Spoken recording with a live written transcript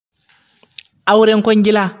Auren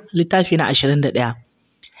kwangila littafi na 21.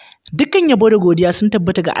 Dukkan yabo da godiya sun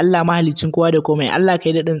tabbata ga Allah mahaliccin kowa da komai. Allah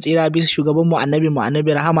kai daɗin tsira bisa shugabanmu annabi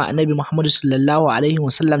rahama annabi Muhammadu sallallahu alaihi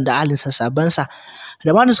wasallam da ahalinsa sabansa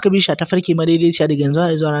da ma suka bi shi ta farki madaidaiciya daga yanzu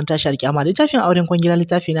har zuwa ran tashi alƙiyama. Littafin auren kwangila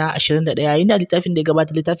littafi na 21, yayin da littafin da ya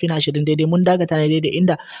gabata littafi na 20 daidai mun dagata ne daidai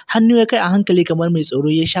inda hannu ya kai a hankali kamar mai tsoro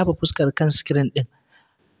ya shafa fuskar kan sikirin ɗin.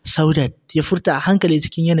 Saudat ya furta a hankali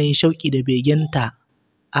cikin yanayin shauƙi da begenta.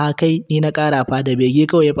 A kai ni na ƙara fa da bege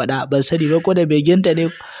kawai ya faɗa, ban sani ba ko da begenta ne,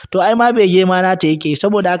 to ai ma bege ma nata yake,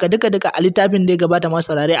 saboda haka duka a littafin da ya gabata ma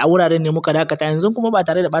saurare a wuraren ne muka dakata, yanzu kuma ba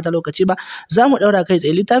tare da ɓata lokaci ba za mu ɗaura kai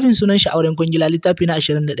tsaye. Littafin sunan shi auren kwangila littafi na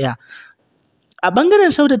 21. A ɓangaren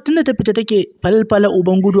Saudat tunda ta fita take falfala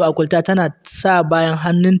uban gudu a kwalta, tana sa bayan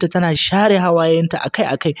hannunta tana share hawayenta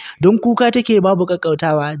akai-akai don kuka take babu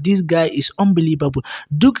ƙaƙƙautawa. This guy is unbelievable.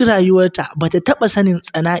 Duk rayuwarta bata taɓa sanin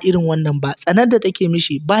tsana irin wannan ba. Tsanar da take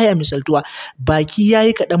mishi baya misaltuwa. Baki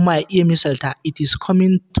yayi kaɗan ma ya iya misalta. It is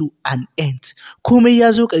coming to an end. Komai ya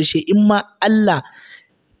zo ƙarshe, in ma Allah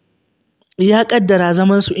ya kaddara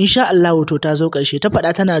zaman su insha Allah to ta zo ƙarshe, ta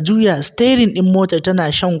faɗa tana juya steering ɗin motar tana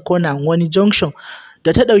shan kona wani junction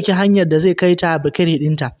da ta ɗauki hanyar da zai kai ta bakare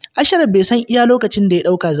ɗinta. Ashraf bai san iya lokacin da ya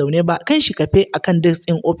ɗauka zaune ba, kan shi kafe akan desk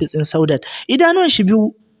ɗin office ɗin Saudat, idanuwan shi biyu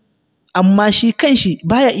amma shi kanshi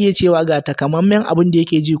baya iya cewa ga takamaiman abin da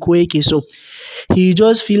yake ji ko yake so. He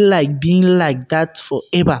just feel like being like that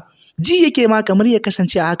forever. Ji yake ma kamar ya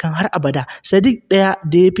kasance a hakan har abada. Sadiq ɗaya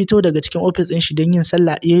da ya fito daga cikin ofis ɗin shi don yin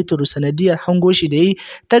sallah ya yi turu sanadiyar hango shi da yi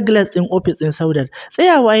ta glass ɗin ofis ɗin Saudat.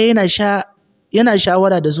 Tsayawa yana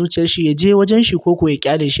shawara da zuciyar shi ya je wajen shi ko ya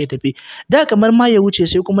kyale shi ya tafi. Da kamar ma ya wuce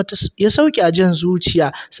sai kuma ya sauke ajiyan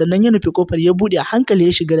zuciya, sannan ya nufi kofar ya buɗe a hankali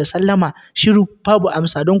ya shiga da sallama. Shiru, babu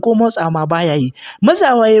amsa don ko motsa ma baya yi.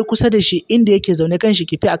 Mazawa ya kusa da shi inda yake zaune kan shi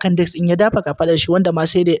kife akan desk ɗin, ya dafa kafaɗar shi wanda ma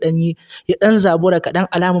sai da ya ɗan zabura kaɗan,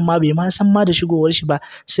 alamun ma bai ma san ma da shigowar shi ba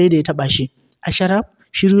sai da ya taɓa shi. Ashraf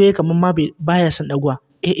shiru yayi kamar ma baya son ɗaguwa.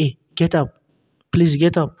 Get up, please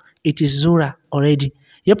get up, it is Zura already.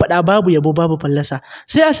 Ya faɗa babu yabo babu fallasa.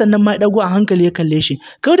 Sai a sannan ma ɗago a hankali ya kalle shi.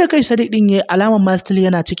 Kau da kai Sadiq ɗin yayi alamar ma still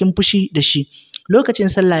yana cikin fushi da shi. Lokacin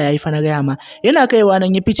sallah yayi fa na gaya ma. Yana kaiwa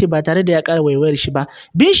nan ya fice ba tare da ya ƙara waiwayar shi ba.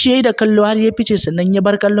 Bin shi yayi da kallo har ya fice, sannan ya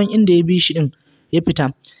bar kallon inda ya bi shi ɗin ya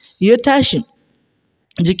fita. Ya tashi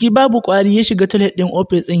jiki babu ƙwari ya shiga toilet ɗin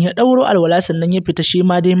office ɗin ya ɗauro alwala, sannan ya fita shi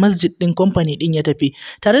ma dai masjid ɗin company ɗin ya tafi.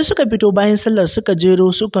 Tare suka fito bayan sallar suka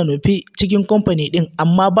jero suka nufi cikin company ɗin,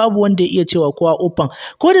 amma babu wanda ya iya cewa kowa open.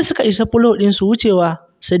 Ko da suka isa floor ɗin su wucewa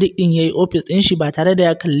Sadiq ɗin yayi office ɗin shi ba tare da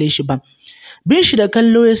ya kalle shi ba. Bin shi da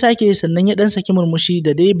kallo ya sake, sannan ya ɗan saki murmushi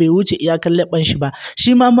da dai bai wuce iyakan leɓen shi ba.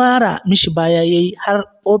 Shi ma mara mishi baya yayi har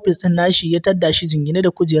ofis ɗin nashi ya tadda shi jingine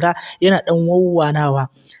da kujera yana ɗan wawwanawa.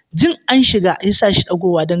 Jin an shiga ya sa shi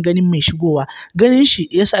ɗagowa don ganin mai shigowa. Ganin shi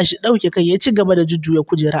ya sa shi ɗauke kai ya ci gaba da jujjuya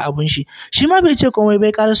kujera abun shi. Shi ma bai ce komai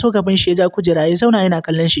bai ƙaraso gaban shi ya ja kujera ya zauna yana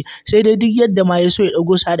kallon shi. Sai dai duk yadda ma ya so ya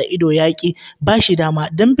ɗago sa da ido ya ƙi ba shi dama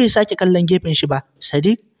don bai sake kallon gefen shi ba.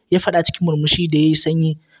 Sadiq ya faɗa cikin murmushi da ya yi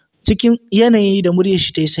sanyi, cikin yanayi da muryar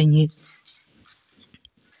shi ta yi sanyi.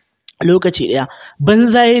 Lokaci ɗaya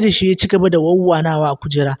banza ya da shi ya ci gaba da wawwanawa a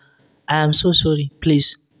kujera. I am so sorry,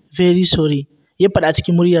 please, very sorry, ya faɗa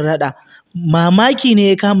cikin muryar raɗa. Mamaki ne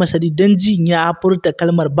ya kama Sadiq don jin ya furta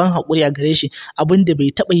kalmar ban haƙuri a gare shi, abin da bai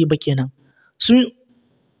taɓa yi ba kenan.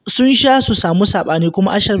 Sun sha su samu saɓani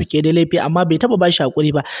kuma Ashraf ke da laifi, amma bai taɓa ba shi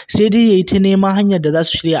haƙuri ba, sai dai ya yi ta neman hanyar da za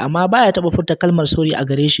su shirya, amma baya taɓa furta kalmar sorry a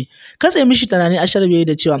gare shi. Katse mishi tunani Ashraf ya yi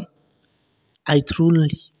da cewa I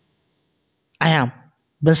am.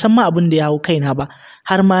 Ban san ma abin da ya hau kaina ba,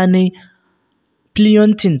 har ma na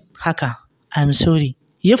pliontin haka. I am sorry,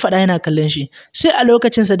 ya faɗa yana kallon shi. Sai a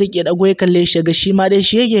lokacin Sadiq ya ɗago ya kalle shi, ga shi ma dai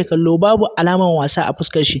shi yake kallo, babu alaman wasa a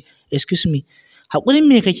fuskar shi. Excuse me, haƙurin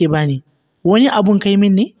me kake bani? Wani abun kai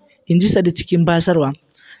min ne? In ji Sadiq cikin basarwa.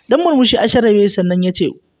 Dan murmushi Ashraf ya yi, sannan ya ce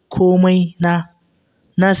komai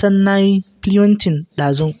na san na yi pliontin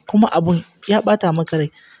ɗazun kuma abun ya ɓata maka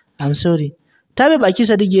rai. I'm sorry. Tabe baki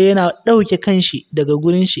Sadiq yana ɗauke kanshi daga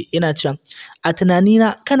gurin shi yana cewa a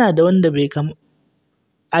tunanina kana da wanda bai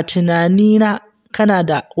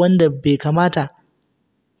kamata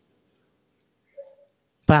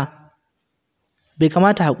ba, bai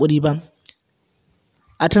kamata haƙuri ba.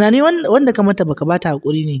 A tunani wanda kamata baka bata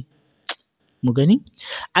haƙuri ne. Mu gani?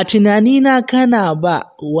 A tunanina kana ba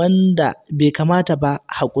wanda bai kamata ba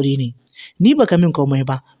haƙuri ne. Ni baka min komai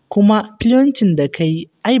ba, kuma pliontin da kai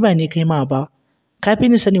ai ba ne kai ma ba. Ka fi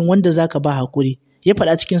ni sanin wanda zaka ba haƙuri, ya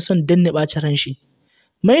faɗa cikin son danne ɓacin ran shi.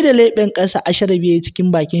 Mai da leɓen ƙasa Ashraf ya yi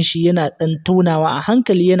cikin bakin shi yana ɗan taunawa a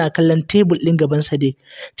hankali yana kallon tebul ɗin gabansa dai.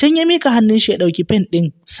 Can ya mika hannun shi ya ɗauki pen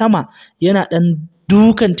ɗin sama yana ɗan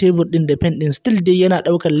dukan tebur ɗin da pen ɗin still dai yana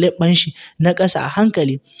ɗaukar leɓen shi na ƙasa a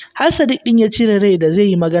hankali. Har Sadiq ɗin ya cire rai da zai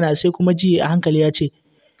yi magana sai kuma ji a hankali ya ce,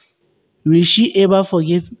 Will she ever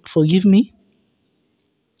forgive me?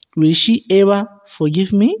 Will she ever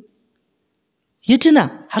forgive me? Ya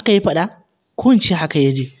tuna haka ya faɗa, ko in ce haka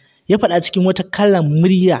ya ji. Ya faɗa cikin wata kalan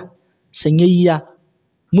murya sanyayya.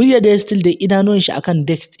 Murya da still da idanuwan shi akan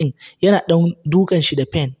desk ɗin yana ɗan dukan shi da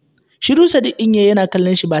pen. Shiru Sadiq ɗin yana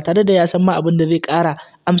kallon shi ba tare da ya san ma abin da zai ƙara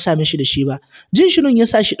amsa mishi da shi ba. Jin shirun ya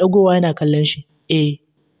sa shi ɗagowa yana kallon shi.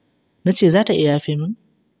 Na ce za ta iya yafe min?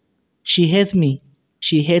 She hate me.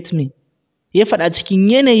 Ya faɗa cikin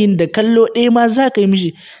yanayin da kallo ɗaya ma za ka yi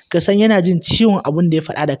mishi ka san yana jin ciwon abin da ya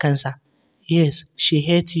faɗa da kansa. Yes, she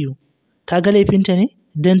hate you. Ka ga laifinta ne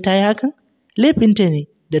don ta yi hakan? Laifinta ne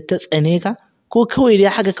da ta tsane ka? Ko kawai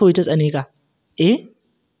dai haka kawai ta tsane ka?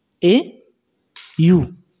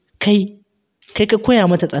 You, kai ka koya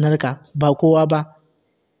mata tsanarka ba kowa ba.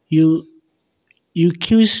 You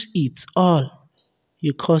cause it all.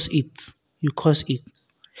 You cause it.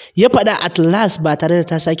 Ya faɗa at last ba tare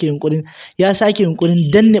da ya sake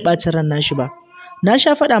yunkurin danne ɓacin ran nashi ba. Na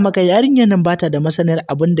sha faɗa maka yarinyar nan bata da masaniyar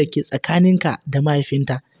abin da ke tsakaninka da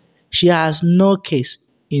mahaifinta. She has no case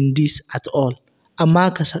in this at all.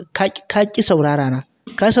 Amma ka ƙi saurara na.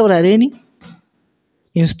 Ka saurare ni?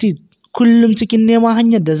 Instead, kullum cikin neman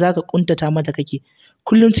hanyar da zaka ƙuntata mata kake.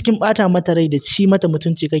 Kullum cikin ɓata mata rai da ci mata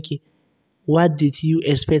mutunci kake. What did you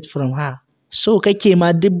expect from her? So kake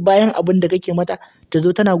ma duk bayan abin da kake mata ta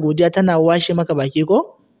zo tana godiya tana washe maka baki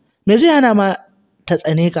ko? Me zai hana ma ta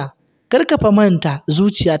tsane ka? Kar ka fa manta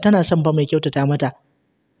zuciya tana son fa mai kyautata mata.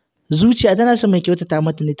 Zuciya tana son mai kyautata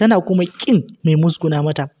mata ne tana kuma ƙin mai musguna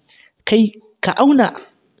mata. Kai ka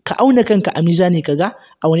auna kanka a mizani ka ga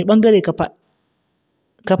a wani ɓangare ka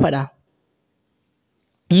faɗa.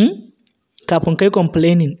 Kafin kai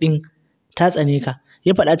complaining ɗin ta tsane ka.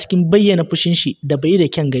 Ya faɗa cikin bayyana fushin shi da bai da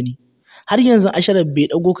kyan gani. Har yanzu Ashraf bai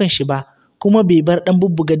ɗago kan shi ba kuma bai bar ɗan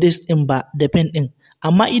bubbuga desk ɗin ba da pen ɗin.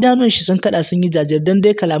 Amma idanun shi sun kaɗa sun yi jajir don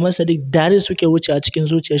dai kalaman Sadiq dare suke wucewa cikin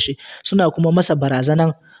zuciyar shi suna kuma masa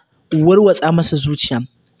barazanan warwatsa masa zuciya.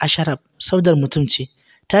 Ashraf saudar mutum ce,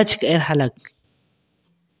 ta cika 'yar halak.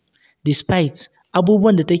 Despite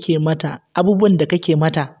abubuwan da kake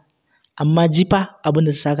mata, amma jifa abin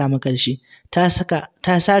da ta saka maka shi, ta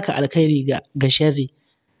saka alkhairi ga sharri.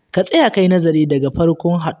 Ka tsaya kai nazari daga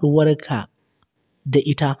farkon haɗuwarka da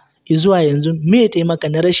ita zuwa yanzu me ta yi maka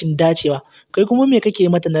na rashin dacewa, kai kuma me kake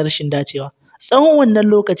mata na rashin dacewa. Tsawon wannan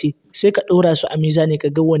lokaci sai ka ɗora su a mizani ka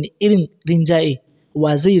ga wani irin rinjaye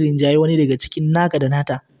wa zai rinjaye wani daga cikin naka da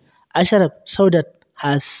nata. Ashraf Saudat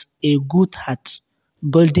has a good heart,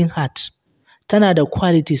 golden heart. Tana da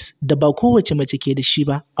qualities da ba kowace mace ke da shi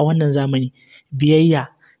ba a wannan zamani. Biyayya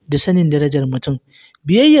da sanin darajar mutum.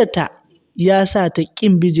 Biyayyarta ya sa ta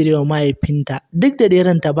ƙin bijirewa mahaifinta duk da dai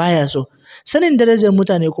ranta baya so. Sanin darajar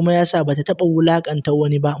mutane kuma ya sa ba ta taɓa wulaƙanta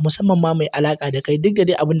wani ba musamman ma mai alaƙa da kai duk da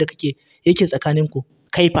dai abin da yake tsakaninku.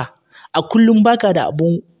 Kai fa a kullum baka da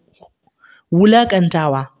abun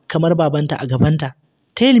wulaƙantawa kamar babanta a gabanta.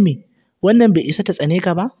 Tell me, wannan bai isa ta tsane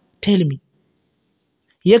ka ba? Tell me.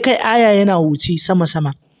 Ya kai aya yana huci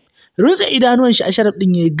sama-sama. Runtse idanuwan shi Ashraf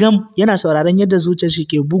ɗin yayi gam yana sauraron yadda zuciyar shi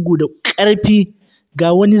ke bugu da ƙarfi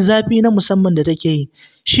ga wani zafi na musamman da take yi.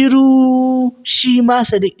 Shiru shi ma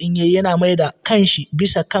Sadiq ɗin yayi yana mai da kanshi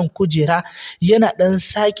bisa kan kujera yana ɗan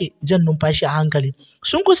sake jan numfashi a hankali.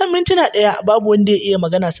 Sun kusan mintuna ɗaya babu wanda ya iya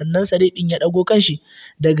magana sannan Sadiq ɗin ya ɗago kanshi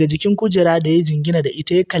daga jikin kujera da ya jingina da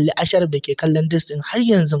ita ya kalli Ashraf da ke kallon desk ɗin har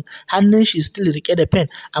yanzu hannun shi still riƙe da pen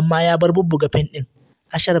amma ya bar bubbuga pen ɗin.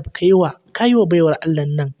 Ashraf ka yi wa baiwar Allah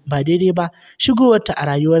nan ba daidai ba, shigowarta a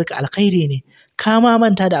rayuwarka alkhairi ne. Ka ma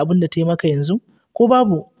manta da abin da ta yi maka yanzu? Ko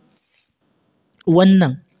babu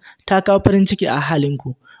wannan ta kawo farin ciki a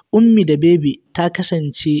halinku. Ummi da Baby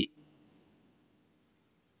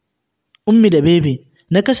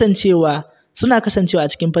suna kasancewa a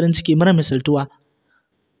cikin farin ciki mara misaltuwa.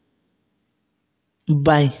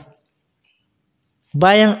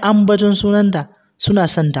 Bayan ambaton sunanta suna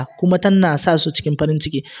santa kuma tana sa su cikin farin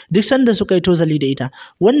ciki duk sanda suka yi tozali da ita.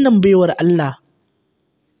 Wannan baiwar Allah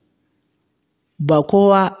ba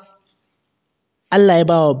kowa Allah ya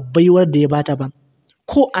bawa baiwar da ya bata ba.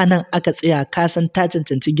 Ko a nan aka tsaya ka san ta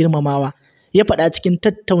cancanci girmamawa. Ya faɗa cikin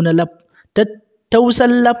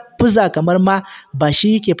tattausan lafuza kamar ma ba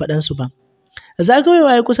shi yake faɗansu ba.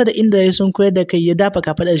 Zagayowa ya kusa da inda ya sun koyar da kai ya dafa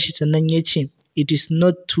kafaɗar shi sannan ya ce, It is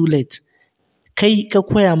not too late. Kai ka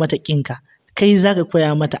koya mata ƙinka. Kai za ka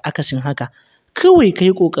koya mata akasin haka. kawai ka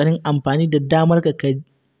yi ƙoƙarin amfani da damarka ka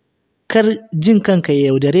kar jin kanka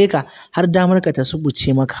ya yaudare ka har damarka ta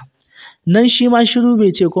subuce maka. Nan shi ma shiru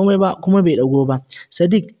bai ce komai ba kuma bai ɗago ba.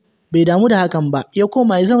 Sadiq bai damu da hakan ba, ya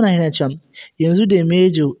koma ya zauna yana cewa yanzu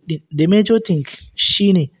the major thing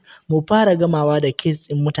shine mu fara gamawa da case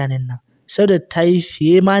ɗin mutanen nan. Saudat ta yi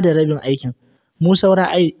fiye ma da rabin aikin. Mu saura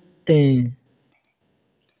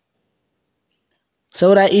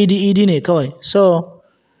idi ne kawai. So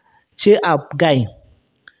ce up guy.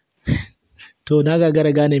 To na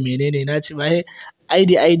gagara gane menene na ce ba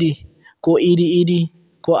ID ko idi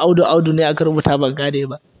ko audu ne aka rubuta ban gane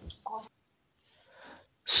ba.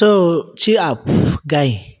 So cheer up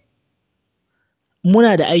guy.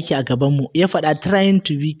 Muna da aiki a gabanmu, ya faɗa trying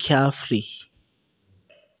to be carefree.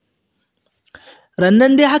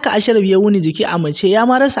 Rannan dai haka Ashraf ya wuni jiki a mace, ya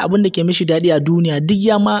ma rasa abin da ke mishi daɗi a duniya, duk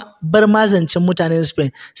ya ma bar mazancin mutanen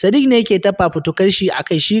Spain. Sadiq ne yake ta fafutukar shi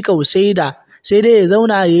akai, shi kau sai dai ya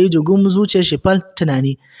zauna ya yi jugum, zuciyar shi fal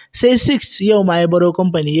tunani. Sai 6 yau ma ya baro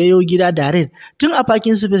kamfani ya yo gida direct. Tun a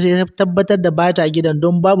parking space ya tabbatar da bata gidan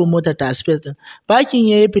don babu motar ta a space din. Parking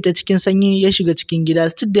ya fita cikin sanyi ya shiga cikin gida,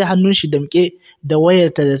 still dai hannun shi damƙe da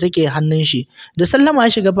wayarta da take hannun shi. Da sallama ya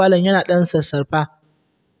shiga falon yana ɗan sassarfa.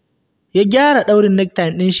 Ya gyara ɗaurin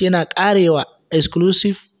necktie ɗin shi yana ƙarewa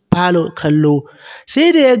exclusive palo kallo.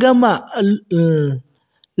 Sai da ya gama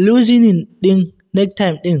loosening ɗin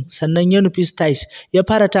necktie ɗin sannan ya nufi styles, ya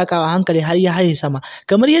fara takawa hankali har ya haye sama.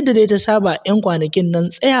 Kamar yadda dai ta saba 'yan kwanakin nan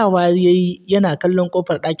tsayawa ya yi yana kallon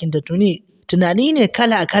ƙofar ɗakinta, tunani ne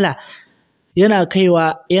kala-kala yana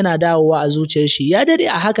kaiwa yana dawowa a zuciyar shi. Ya dade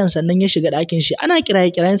a hakan sannan ya shiga ɗakin shi. Ana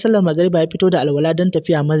kirayen sallar magariba ya fito da alwala don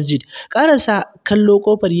tafiya masjid. Ƙarasa kallo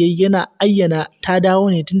ƙofar yayi yana ayyana ta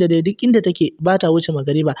dawo ne tunda dai duk inda take ba ta wuce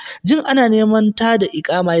magariba. Jin ana neman ta da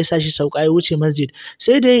iƙama ya sa shi sauka ya wuce masjid.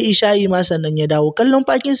 Sai da ya isha'i ma sannan ya dawo. Kallon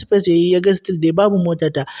parking space yayi ya ga still dai babu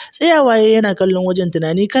motar ta. Tsayawa yayi yana kallon wajen,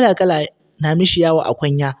 tunani kala-kala na mishi yawo a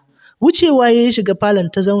kwanya. Wucewa yayi shiga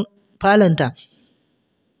falonta.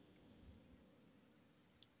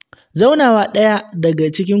 Zaunawa ɗaya daga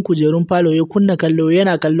cikin kujerun falo ya kunna kallo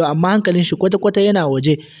yana kallo, amma hankalin shi kwata-kwata yana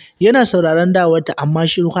waje. Yana sauraron dawowarta amma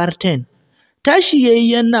shiru har 10. Tashi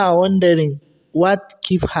yayi yana wondering what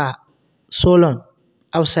keep her so long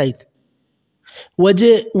outside.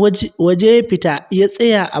 Waje ya fita ya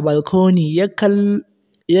tsaya a balcony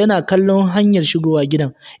yana kallon hanyar shigowa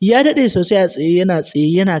gidan. Ya daɗe sosai a tsaye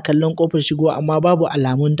yana kallon ƙofar shigowa amma babu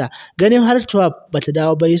alamunta. Ganin har 12 bata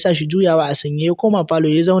dawo ba yasa shi juyawa a sanye ya koma falo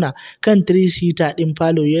ya zauna kan 3-seater ɗin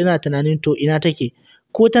falo yana tunanin to ina take,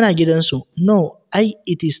 ko tana gidansu. No,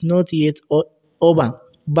 it is not yet over.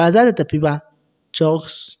 Ba za ta tafi ba.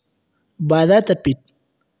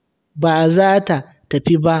 Ba za ta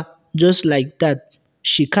tafi ba just like that.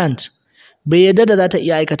 She can't. Bai yarda da za ta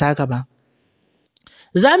iya aikata haka ba.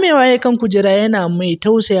 Zamewa ya kan kujera yana mai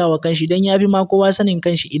tausayawa kanshi don ya fi ma kowa sanin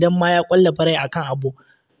kanshi idan ma ya ƙwallafa rai akan abu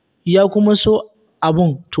ya kuma so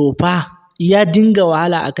abun to fa ya dinga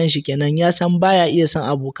wahala a kanshi kenan. Ya san baya iya son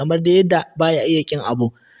abu kamar da yadda baya iya kin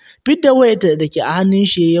abu. Fidda wayarta da ke a hannun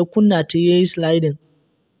shi ya kunna ta yayi sliding.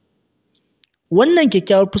 Wannan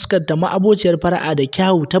kyakkyawar fuskar ta ma'abociyar fara'a da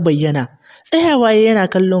kyawu ta bayyana. Tsayawa yana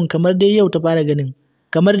kallon kamar dai yau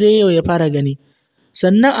ya fara gani.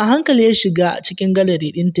 Sannan a hankali ya shiga cikin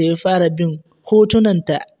gallery ɗinta ya fara bin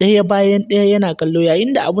hotunanta ɗaya bayan ɗaya yana kallo,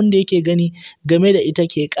 yayin da abin da yake gani game da ita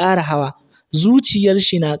ke ƙara hawa. Zuciyar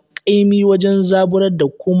shi na ƙaimi wajen zaburar da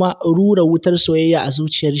kuma rura wutar soyayya a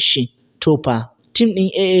zuciyar shi. To fa, tim ɗin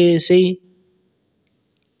AA sai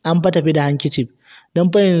an fa tafi da handkerchief. Don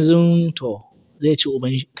fa yanzu to zai ci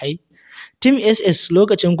uban kai. Tim SS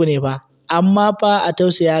lokacin ku ne fa, amma fa a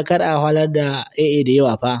tausaya kar a wahalar da AA da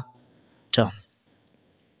yawa fa. To.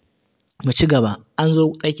 Mu ci gaba, an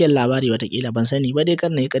zo tsakiyar labari watakila ban sani ba dai kar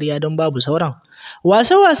na yi ƙarya don babu sauran.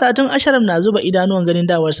 Wasa tun Ashraf na zuba idanuwan ganin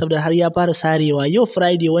dawowar Sabda har ya fara sarewa. Yau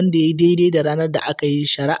Friday wanda ya yi daidai da ranar da aka yi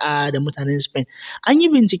shari'a da mutanen Spain. An yi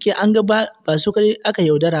bincike an ga ba su kai aka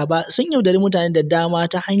yaudara ba, sun yaudari mutane da dama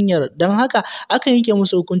ta hanyar, don haka aka yanke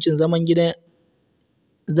musu hukuncin zaman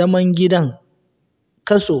gidan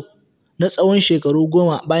kaso na tsawon shekaru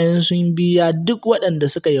 10 bayan sun biya duk waɗanda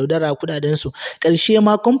suka yaudara kuɗaɗensu. Ƙarshe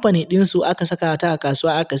ma kamfani ɗinsu aka saka ta a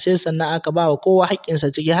kasuwa aka sayar, sannan aka ba wa kowa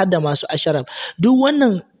haƙƙinsa ciki har da masu Ashraf. Duk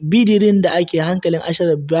wannan bidirin da ake hankalin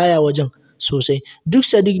Ashraf baya wajen. sosai. Duk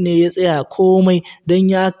Sadiq ne ya tsaya komai don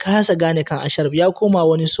ya kasa gane kan Ashraf, ya koma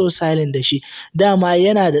wani so silent da shi. Dama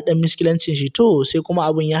yana da ɗan miskilancin shi, to sai kuma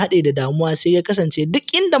abun ya haɗe da damuwa, sai ya kasance duk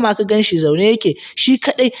inda ma ka gan shi zaune yake shi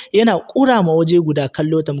kaɗai yana ƙura ma waje guda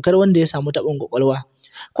kallo tamkar wanda ya samu taɓin ƙwaƙwalwa.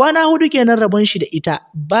 Kwana 4 kenan rabon shi da ita,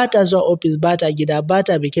 ba ta zuwa ofis, ba ta gida, ba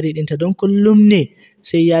ta bikiri ɗinta, don kullum ne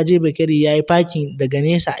sai ya je bikiri ya yi parking daga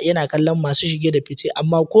nesa yana kallon masu shige da fice,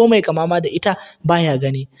 amma ko mai kama ma da ita baya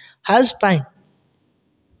gani. Har spine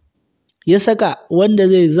ya saka wanda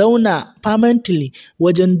zai zauna permanently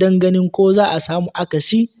wajen dan ganin ko za a samu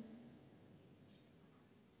akasi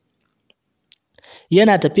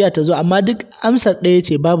yana tafiya ta zo, amma duk amsar ɗaya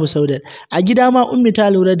ce, babu Saudat. A gida ma Ummi ta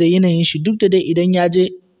lura da yanayin shi, duk da dai idan ya je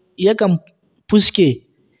yakan fuske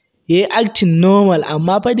ya yi acting normal,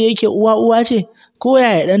 amma fa da yake uwa ce, ko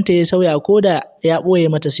yaya ɗanta ya sauya ko da ya ɓoye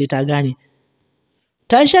mata sai ta gane.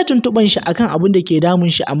 Ta sha tuntuɓan shi akan abin da ke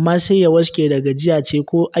damun shi, amma sai ya waske da gajiya ce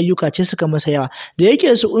ko ayyuka ce suka masa yawa. Da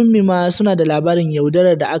yake su Ummi ma suna da labarin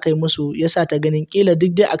yaudarar da aka yi musu, yasa ta ganin kila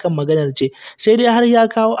duk dai akan maganar ce. Sai dai har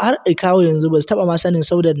kawo yanzu ba su taɓa ma sanin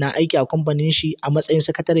Saudat na aiki a kamfanin shi a matsayin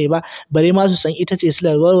sakatare ba, bare ma su san ita ce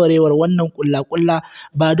silar warwarewar wannan ƙulla-ƙulla.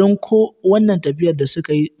 Ba don ko wannan tafiyar da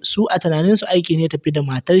suka yi, su a tunanin su aiki ne tafi da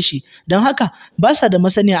matar shi, don haka ba sa da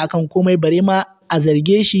masaniya akan komai, bare ma a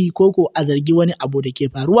zarge shi ko a zargi wani abu da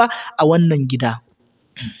ke faruwa a wannan gida.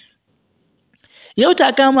 Yau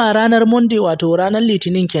ta kama ranar Monday, wato ranar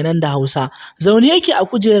Litinin kenan da Hausa. Zaune yake a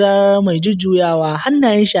kujera mai jujjuyawa,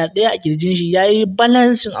 hannayen shi a ɗaya a kirjin shi, yayi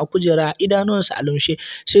balancing a kujera, idanuwansa a lumshe,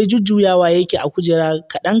 sai jujjuyawa yake a kujera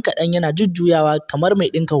kaɗan yana jujjuyawa kamar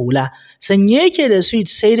mai ɗinka hula. Sanye yake da suit,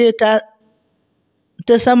 sai dai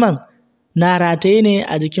ta saman na rataye ne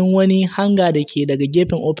a jikin wani hanga da ke daga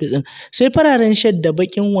gefen ofis ɗin, sai fararen shed da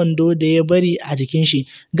baƙin wando da ya bari a jikin shi.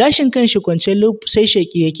 Gashin kan shi kwance sai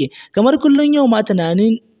sheki yake, kamar kullum yau ma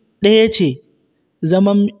tunanin ɗaya ce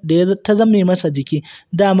ta zame masa jiki.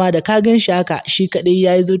 Dama da ka gan shi haka shi kaɗai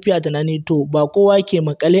ya yi zurfi a tunani, to ba kowa ke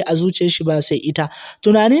makale a zuciyar shi ba sai ita.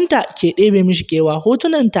 Tunaninta ke ɗebe mishi kewa,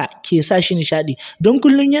 hotunanta ke sa shi nishaɗi, don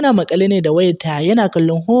kullum yana makale ne da wayarta yana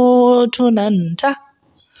kallon hotunanta.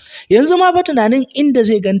 Yanzu ma fa tunanin inda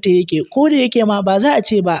zai ganta yake, ko da yake ma ba za a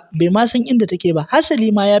ce ba bai ma san inda take ba,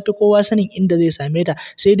 hasali ma ya fi kowa sanin inda zai same ta,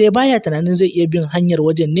 sai dai baya tunanin zai iya bin hanyar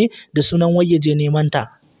wajen ne da sunan wai ya je neman ta.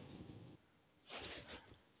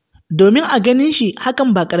 Domin a ganin shi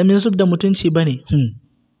hakan ba ƙaramin zub da mutunci ba ne.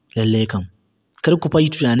 Lallai kam, kar ku fa yi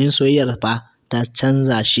tunanin soyayyar fa ta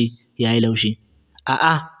canza shi ya yi laushi.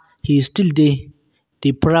 A'a, he is still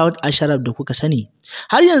the proud Ashraf da kuka sani.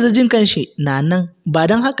 Har yanzu jin kanshi na nan, ba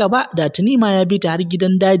don haka ba da tuni ma ya bi ta har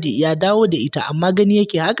gidan dadi ya dawo da ita, amma gani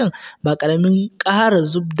yake hakan ba ƙaramin ƙara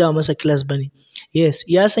zubda masa kilas ba ne. Yes,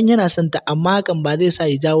 ya san yana son ta, amma hakan ba zai sa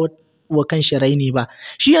ya jawo wa kanshi raini ba.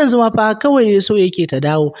 Shi yanzu ma fa kawai so yake ta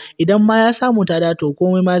dawo, idan ma ya samu ta dawo to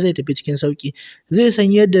komai ma zai tafi cikin sauki. Zai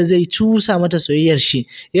san yadda zai cusa mata soyayyar shi,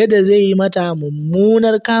 yadda zai yi mata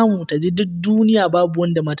mummunar kamu ta ji duk duniya babu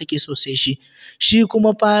wanda ma take so sai shi. Shi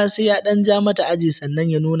kuma fa sai ya ɗan ja mata aji sannan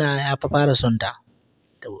ya nuna ya fa fara son ta.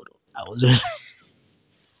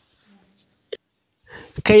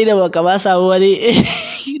 Kai da baka ba sa wani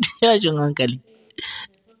yashin hankali.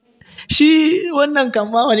 Shi wannan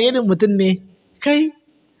kan ma wani irin mutum ne? Kai,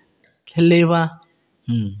 lallai ba.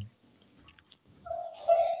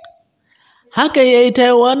 Haka ya yi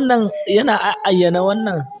ta wannan yana ayyana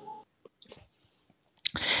wannan.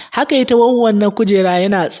 Haka ita wannan kujera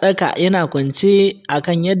yana tsaka yana kwance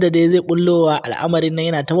akan yadda dai zai bullowa al'amarin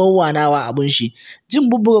nan, yana ta wawwanawa abun shi.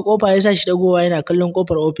 Jin bubbuga kofa ya sa shi dagowa yana kallon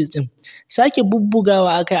kofar ofis din. Sake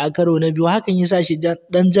bubbugawa akai a karo na biyu, hakan ya sa shi jan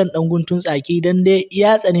dan guntun tsaki, dan dai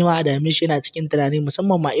ya tsani ma a dame shi yana cikin tunani,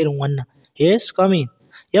 musamman ma irin wannan. Yes, come in.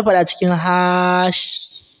 Ya faɗa cikin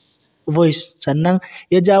harsh voice, sannan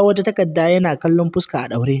ya jawo wata takarda yana kallon fuska a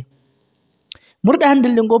ɗaure. Murda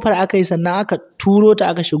handalin kofar aka yi, sannan aka turo ta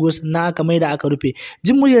aka shigo, sannan aka maida aka rufe.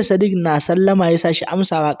 Jin muryar Sadiq na sallama ya sa shi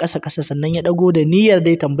amsawa ƙasa sannan ya ɗago da niyyar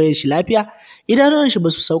dai tambayar shi lafiya. Idanuwan shi ba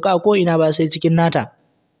su sauka ko ina ba sai cikin nata.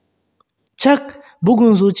 Cak,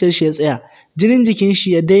 bugun zuciyar shi ya tsaya. Jinin jikin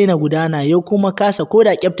shi ya daina gudana, ya kuma kasa ko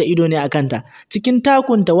da kyafta ido ne a kanta. Cikin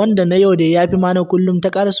takunta wanda na yau da ya fi ma na kullum, ta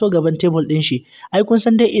ƙaraso gaban tebul ɗin shi. Ai kun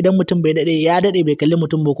san dai idan mutum bai daɗe bai kalli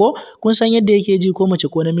mutum ba ko? Kun san yadda yake ji ko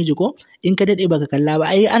mace ko namiji ko? In ka daɗe baka kalla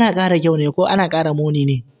ba, ai ana ƙara kyau ne ko ana ƙara muni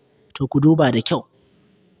ne? To ku duba da kyau.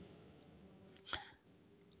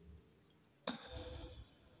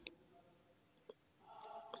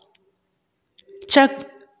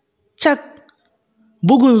 Cak.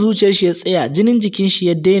 Bugun zuciyar shi ya tsaya, jinin jikin shi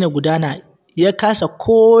ya daina gudana, ya kasa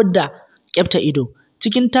ko da kyafta ido.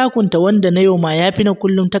 cikin takunta wanda na yau ma ya fi na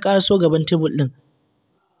kullum ta ƙaraso gaban tebul ɗin.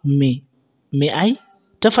 Me ai?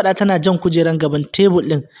 Ta faɗa tana jan kujeran gaban tebul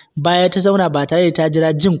ɗin baya ta zauna ba tare da ta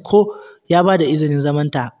jira jin ko ya ba da izinin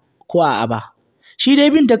zamanta ko a'a ba. Shi dai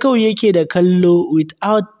binta kawai yake da kallo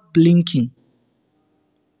without blinking.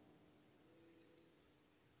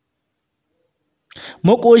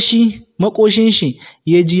 Maƙoshin shi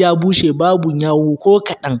ya ji ya bushe babu yawu ko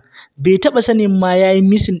kaɗan. Bai taɓa sanin ma ya yi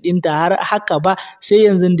misin ɗinta har haka ba sai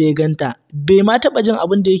yanzu da ya ganta. Bai ma taɓa jin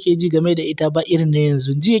abin da yake ji game da ita ba irin na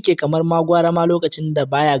yanzu. Ji yake kamar ma gwara ma lokacin da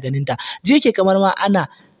baya ganinta. Ji yake kamar ma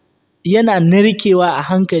yana narkewa a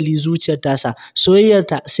hankali zuciyar tasa.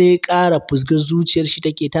 Soyayyarta sai ƙara fusgar zuciyar shi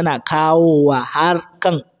take tana kawowa har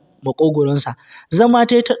kan maƙogwaronsa. Zama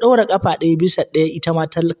ta ɗora ƙafa ɗaya bisa ɗaya ita ma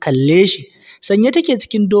ta kalle shi. Sanye take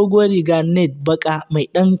cikin doguwar riga net baka mai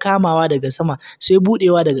ɗan kamawa daga sama sai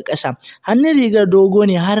buɗewa daga ƙasa. Hannun rigar dogo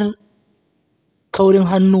ne har kaurin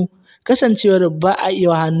hannu, kasancewar ba a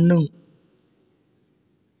iya hannun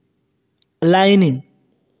lining.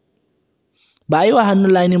 Ba a yi wa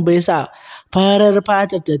hannun lining ba yasa farar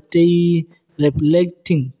fatar ta yi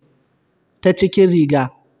reflecting ta cikin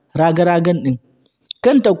riga raga-ragan ɗin.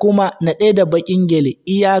 Kanta kuma naɗe da baƙin gele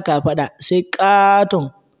iya kafaɗa sai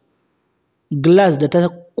ƙaton glass da ta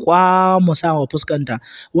kwamusa wa fuskanta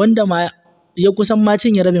wanda ma ya kusan ma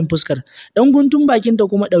cinye rabin fuskar. Ɗan guntun bakinta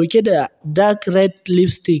kuma ɗauke da dark red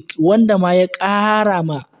lipstick wanda ma ya ƙara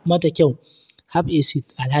mata kyau. Have a seat,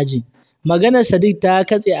 Alhaji. Maganar Sadiq ta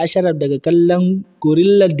katse Ashraf daga kallon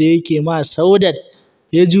gorillar da yake ma Saudat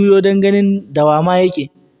ya juyo don ganin dawa ma yake.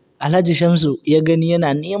 Alhaji Shamsu ya gani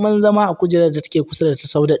yana neman zama a kujerar da take kusa da ta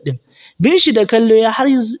Saudat ɗin. Bin shi da kallo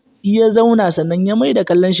ya zauna sannan ya mai da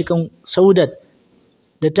kallon shi kan Saudat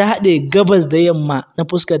da ta haɗe gabas da yamma na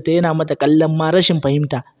fuskarta yana mata kallon ma rashin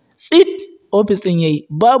fahimta. Tsit ofis ɗin yayi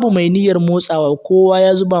babu mai niyyar motsawa kowa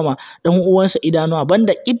ya zuba ma ɗan uwansa idanuwa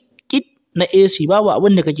banda kit na AC babu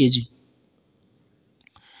abin da kake ji.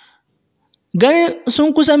 Ganin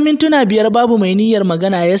sun kusan mintuna 5 babu mai niyyar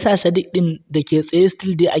magana ya sa Sadiq ɗin da ke tsaye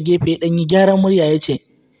still dai a gefe ɗan yi gyaran murya ya ce,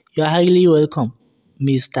 "You are highly welcome,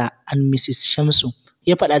 Mr. and Mrs. Shamsu,"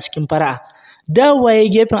 ya faɗa cikin fara'a. Dawowa ya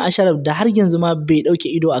gefen Ashraf da har yanzu ma bai ɗauke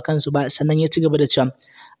ido a kansu ba sannan ya ci gaba da cewa,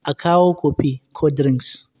 "A kawo kofi ko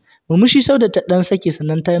drinks." Murmushi Saudat ta ɗan sake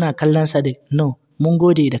sannan tana kallon Sadiq. "No, mun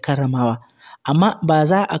gode da karramawa. Amma ba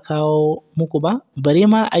za a kawo muku ba, bare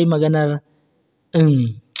ma a yi maganar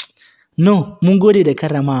No, mun gode da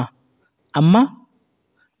karramawa. Amma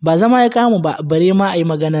ba zama ya kamu ba, bare ma a yi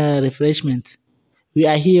maganar refreshment. We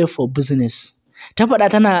are here for business." Ta faɗa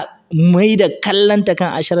tana mai da kallonta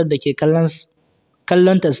kan Ashraf da ke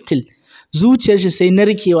kallonta still. Zuciyar shi sai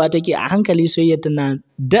narkewa take a hankali soyayya tana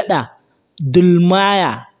daɗa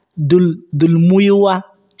dulmuyuwa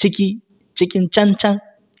cikin can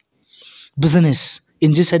business.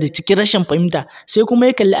 In ji Sadiq cikin rashin fahimta sai kuma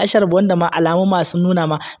ya kalli Ashraf wanda ma alamu masu nuna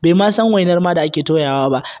ma bai ma san wainar ma da ake toyawa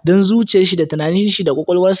ba don zuciyar shi da tunanin shi da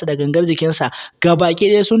kwakwalwarsa da gangar jikinsa gabaki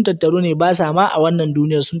ɗaya sun tattaru ne ba sa ma a wannan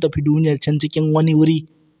duniyar sun tafi duniyar can cikin wani wuri.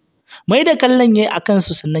 Mai da kallon yayi a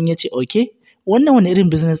kansu sannan ya ce, "Okay, wannan wani irin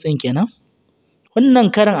business ɗin kenan?" Wannan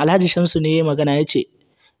karan Alhaji Shamsu ne ya magana ya ce,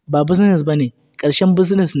 "Ba business bane, ƙarshen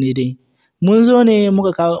business ne dai. Mun zo ne mu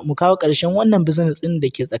kawo ƙarshen wannan business ɗin da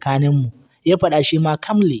ke tsakaninmu," ya faɗa shi ma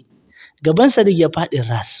calmly. Gaban Sadiq ya faɗi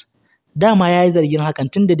ras. Dama ya yi zargin hakan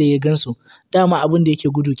tun da ya gansu. Dama abin da yake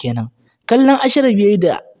gudu kenan. Kallon Ashraf yayi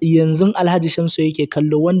da yanzu Alhaji Shamsu yake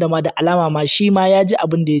kallo wanda ma da alama ma shi ma ya ji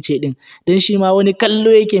abin da ya ce ɗin. Don shi ma wani kallo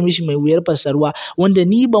yake mishi mai wuyar fassarwa wanda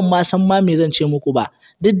ni ban ma san ma me zan ce muku ba.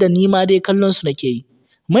 Duk da ni ma dai kallon su nake yi.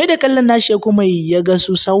 Mai da kallon nashi ya kuma ya ga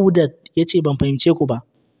su Saudat ya ce, "Ban fahimce ku ba."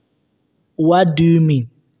 "What do you mean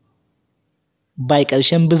by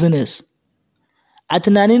ƙarshen business?" "A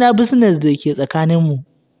tunanina business da ke tsakaninmu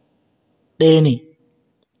ɗaya ne."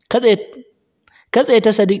 Katse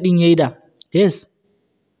ta Sadiq ɗin yayi da, "Yes,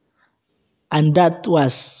 and that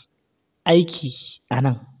was aiki a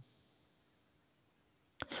nan."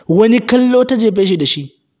 Wani kallo ta jefe shi da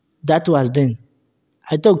shi. "That was then.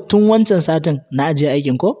 I thought tun wancan satin na ajiye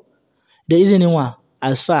aikin ko? Da izinin wa?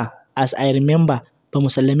 As far as I remember ba mu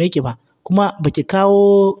sallame ki ba kuma ba ki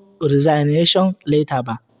kawo resignation letter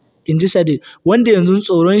ba." In ji Sadiq wanda yanzu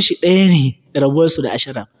tsoron shi ɗaya ne rabuwarsu da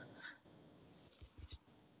Ashraf.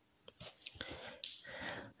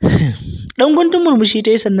 Ɗan guntun murmushi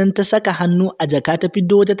ta yi sannan ta saka hannu a jaka ta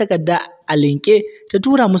fiddo wata takarda a linke ta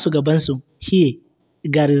tura musu gabansu. "Here,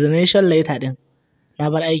 ga resignation letter ɗin. Na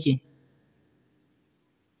bar aiki."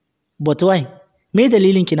 "But why? Me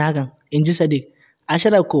dalilin ki na hakan?" In ji Sadiq.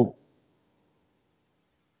 Ashraf ko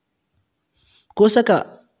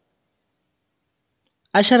saka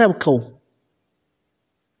Asharaf kau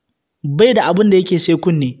bai da abin da yake sai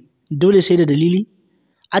kunne, dole sai da dalili?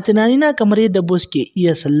 A tunanina kamar yadda boss ke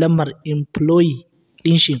iya sallamar employee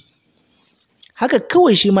ɗin shi, haka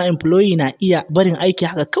kawai shi ma employee na iya barin aiki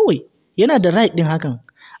haka kawai, yana da right ɗin hakan.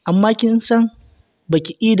 Amma kin san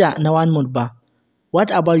baki ida na 1 month ba. What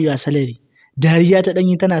about your salary? Dariya ta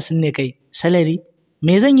ɗanyi tana sinne kai. Salary?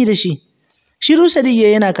 Me zan yi da shi? Shiru Sadiq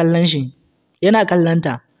yana kallon shi, yana kallon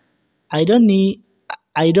ta. I don't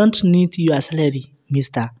need your salary,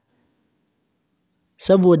 mister.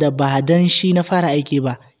 Saboda ba dan shi na fara aiki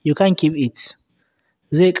ba, you can't keep it.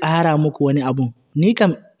 Zai ƙara muku wani abun. Ni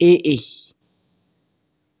kam AA.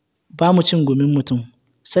 Ba mu cin gumin mutum.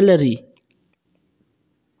 Salary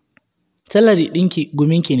ɗinki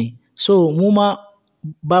guminki ne. So mu ma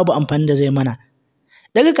babu amfani da zai mana.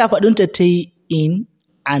 Daga kafaɗunta ta yi in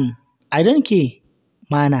an I don't care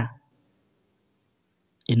mana.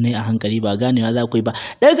 In a hankali ba ganewa za ku yi ba.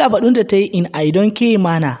 Daga kafaɗunta ta yi in I don't care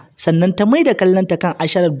mana. Sannan ta mai da kallonta kan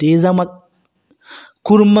Asharaf da ya zama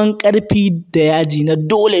kurman ƙarfi da yaji na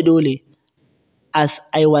dole-dole. As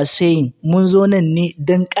I was saying, mun zo nan ne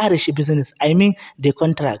don ƙara shi business, I mean the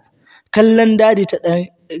contract. Kallon dadi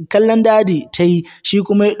ta yi, shi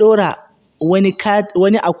kuma ya ɗora wani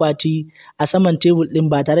akwati a saman tebul ɗin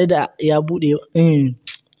ba tare da ya buɗe.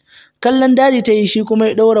 Kallon dadi ta yi, shi kuma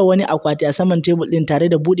ya ɗora wani akwati a saman tebul ɗin tare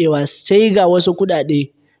da buɗewa, sai ga wasu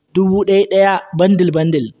kuɗaɗe 1,000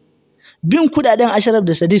 bandil. Bin kuɗaɗen Asharaf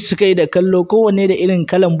da Sadiq suka yi da kallo, kowanne da irin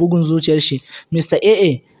kalan bugun zuciyar shi. Mr.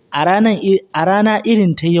 AA, a rana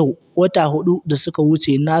irin ta yau, wata 4 da suka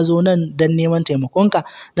wuce, na zo nan don neman taimakonka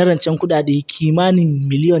na rancen kuɗaɗe kimanin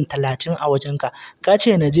miliyan 30 a wajenka. Ka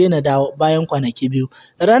ce na je na dawo bayan kwanaki 2.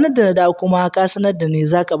 Ranar da na dawo kuma ka sanar da ni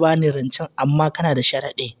za ka ba ni rancen, amma kana da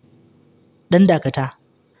sharaɗi. Dan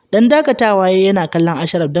dakatawa yana kallon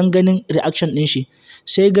Asharaf don ganin reaction ɗin shi.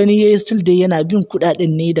 Sai gani yayi still dai yana bin kuɗaɗen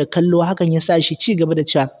ne da kallo, hakan ya sa shi ci gaba da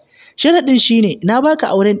cewa, sharaɗin shine na baka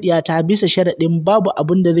auren ɗiyata bisa sharaɗin babu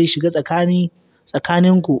abin da zai shiga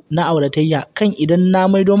tsakaninku na auratayya, kan idan na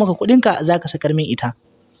maido maka kuɗinka za ka sakar min ita.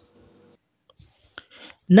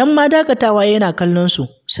 Nan ma dakatawa yana kallon su.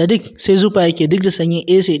 Sadiq sai zufa yake duk da sanyin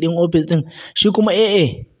AC ɗin office ɗin, shi kuma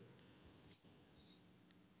AA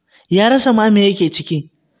ya rasa ma me yake ciki.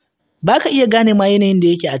 Ba ka iya gane ma yanayin da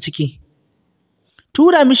yake a ciki.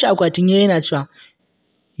 Tura mishi akwatin yana cewa,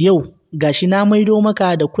 yau gashi na maido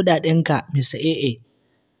maka da kuɗaɗenka Mr. AA.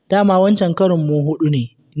 Dama wancan karon mu 4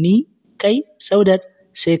 ne, ni, kai, Saudat,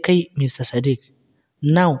 sai kai Mr. Sadiq.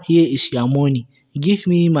 Now here is your money. Give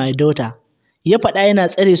me my daughter. Ya faɗa yana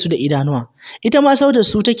tsare su da idanuwa. Ita ma Saudat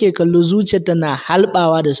su take kallo, zuciyarta na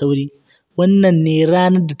halbawa da sauri. Wannan ne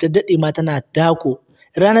ranar da ta daɗe ma tana dako,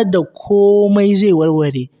 ranar da komai zai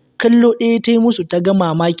warware. Kallo ɗaya ta yi musu, ta ga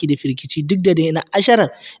mamaki da firgici, duk da dai na Asharaf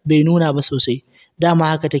bai nuna ba sosai. Dama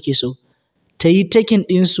haka take so. Ta yi taking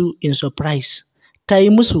ɗinsu in surprise. Ta yi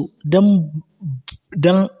musu don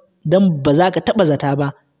ba za ka taɓa zata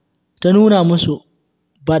ba. Ta nuna musu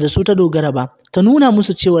ba da su ta dogara ba. Ta nuna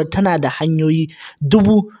musu cewa tana da hanyoyi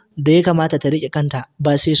 1000 da ya kamata ta riƙe kanta,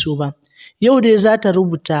 ba sai su ba. Yau dai za ta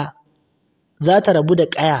rabu da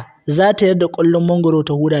ƙaya, za ta yarda ƙwallon mangoro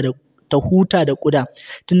ta huta da ƙuda.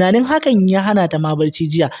 Tunanin hakan ya hana ta ma barci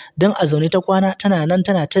jiya, don a zaune ta kwana, tana nan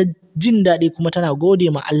tana ta jin daɗi kuma tana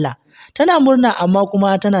gode ma Allah. Tana murna, amma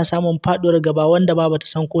kuma tana samun faɗuwar gaba wanda ba ta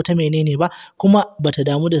san ko ta menene ba, kuma ba ta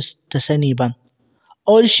damu da ta sani ba.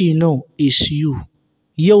 All she know is you.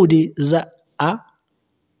 Yau dai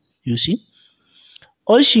you see?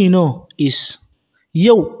 All she know is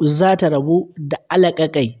yau za ta rabu da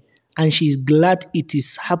alaƙaƙai, and she is glad it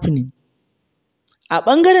is happening. A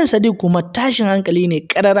ɓangaren Sadiq kuma tashin hankali ne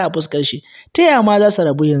ƙarara a fuskar shi. Ta yaya ma za su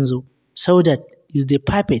rabu yanzu? Saudat is the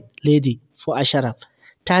perfect lady for Asharaf.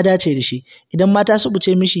 Ta dace da shi. Idan mata su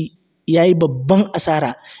buce mishi, ya yi babban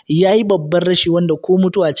asara, ya yi babban rashi wanda ko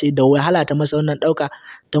mutuwa ce da wahala ta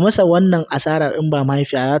masa wannan asarar in ba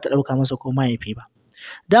mahaifiya za ta ɗauka masa ko mahaifi ba.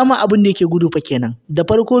 Dama abin da yake gudu fa kenan. Da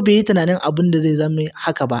farko bai yi tunanin abin da zai zama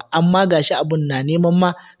haka ba, amma gashi abin na neman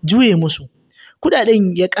ma juye musu.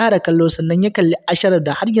 Kuɗaɗen ya ƙara kallo, sannan ya kalli Asharaf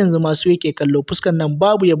da har yanzu masu yake kallo, fuskar nan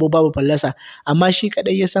babu yabo babu fallasa, amma shi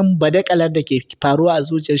kaɗai ya san badakalar da ke faruwa a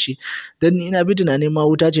zuciyar shi, don ina bi tunanin ma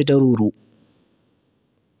wuta ce ta ruru.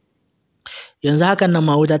 Yanzu hakan nan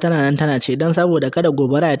ma wuta tana nan tana ce, don saboda kada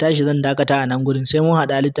gobara ya tashi zan dakata a nan gurin, sai mun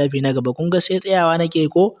haɗa littafi na gaba. Kun ga sai tsayawa nake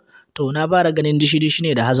ko? To na fara ganin dishi-dishi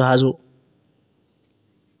ne da hazo-hazo.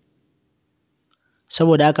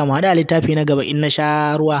 Saboda haka mu haɗa littafi na gaba in na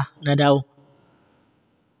sha ruwa na dawo.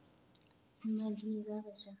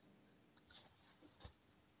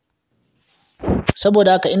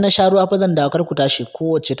 Saboda haka in na sha ruwa fa zan dawo, kar ku tashi,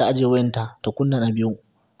 kowacce ta ajiye wayanta ta kunna na biyu.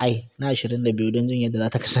 Na 22 don jin yadda za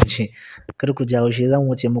ta kasance. Kar ku jawo shi, zan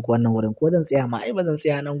wuce muku wannan wurin, ko zan tsaya ma ba zan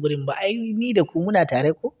tsaya nan gurin ba, ni da ku muna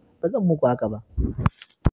tare ko, ba zan muku haka ba.